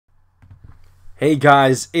Hey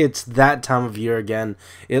guys, it's that time of year again.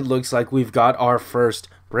 It looks like we've got our first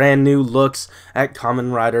brand new looks at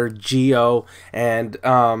Kamen Rider Zi-O, and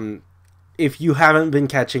if you haven't been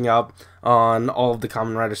catching up on all of the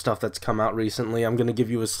Kamen Rider stuff that's come out recently, I'm going to give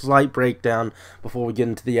you a slight breakdown before we get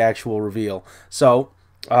into the actual reveal. So,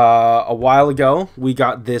 a while ago, we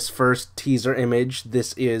got this first teaser image.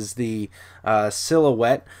 This is the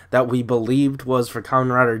silhouette that we believed was for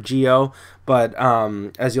Kamen Rider Zi-O, but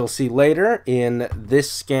as you'll see later in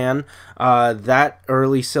this scan, that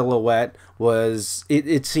early silhouette was,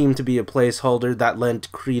 it seemed to be a placeholder that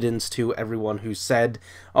lent credence to everyone who said,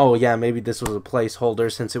 oh yeah, maybe this was a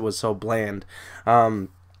placeholder since it was so bland.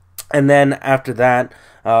 And then after that,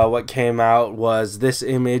 what came out was this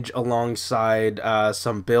image alongside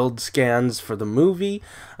some build scans for the movie,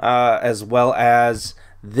 as well as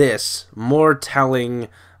this more telling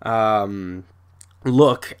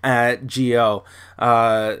look at Zi-O.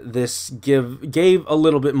 This gave a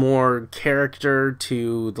little bit more character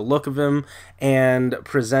to the look of him and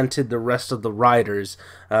presented the rest of the riders.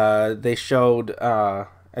 They showed,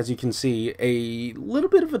 as you can see, a little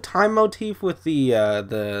bit of a time motif with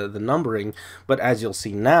the numbering, but as you'll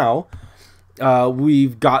see now,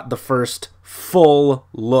 we've got the first full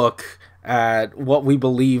look at what we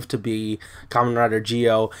believe to be Kamen Rider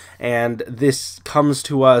Zi-O, and this comes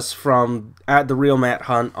to us from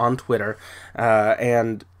 @TheRealMattHunt on Twitter,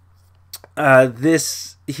 and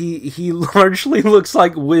this he largely looks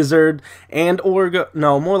like Wizard and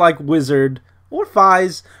more like Wizard or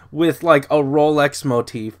Fies with like a Rolex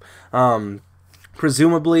motif.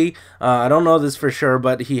 Presumably, I don't know this for sure,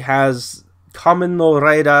 but he has Kamen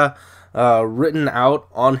Rider written out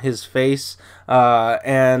on his face,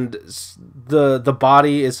 and the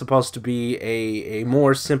body is supposed to be a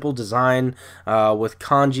more simple design with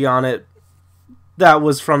kanji on it. That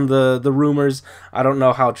was from the rumors. I don't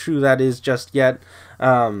know how true that is just yet.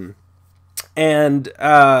 So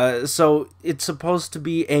it's supposed to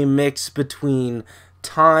be a mix between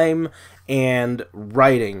time and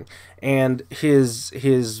writing, and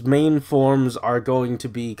his main forms are going to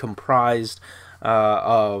be comprised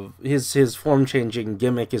of his form-changing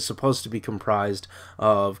gimmick is supposed to be comprised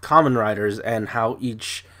of Kamen Riders, and how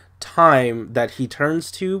each time that he turns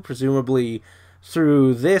to, presumably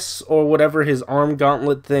through this or whatever his arm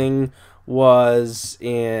gauntlet thing was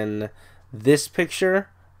in this picture,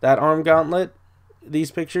 that arm gauntlet, these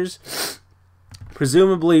pictures,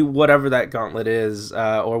 presumably whatever that gauntlet is,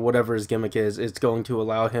 or whatever his gimmick is, it's going to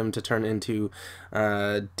allow him to turn into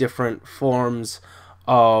different forms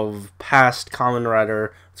of past Kamen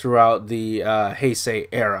Rider throughout the Heisei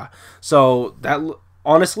era. So that,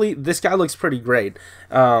 honestly, this guy looks pretty great.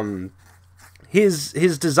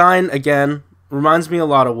 His design, again, reminds me a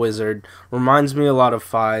lot of Wizard, reminds me a lot of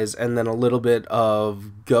Fies, and then a little bit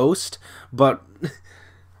of Ghost, but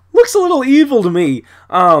looks a little evil to me.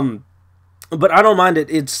 But I don't mind it.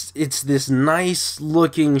 It's this nice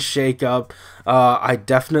looking shake-up. I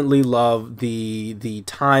definitely love the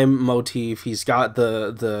time motif. He's got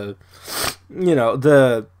the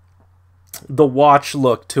watch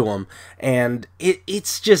look to him, and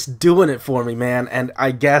it's just doing it for me, man. And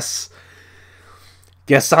I guess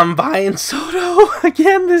I'm buying Soto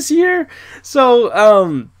again this year.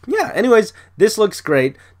 So, yeah, anyways, this looks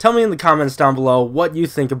great. Tell me in the comments down below what you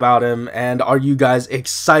think about him, and are you guys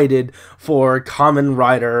excited for Kamen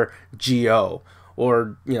Rider Zi-O?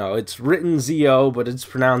 Or, you know, it's written Zi-O, but it's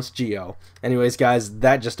pronounced Zi-O. Anyways, guys,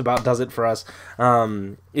 that just about does it for us.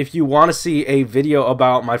 If you want to see a video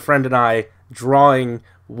about my friend and I drawing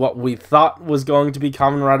what we thought was going to be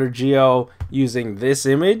Kamen Rider Zi-O using this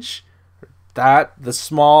image, the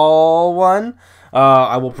small one,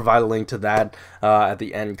 I will provide a link to that at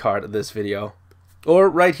the end card of this video, or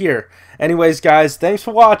right here. Anyways, guys, thanks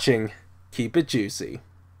for watching. Keep it juicy.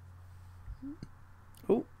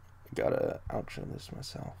 Oh, gotta outro this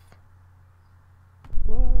myself.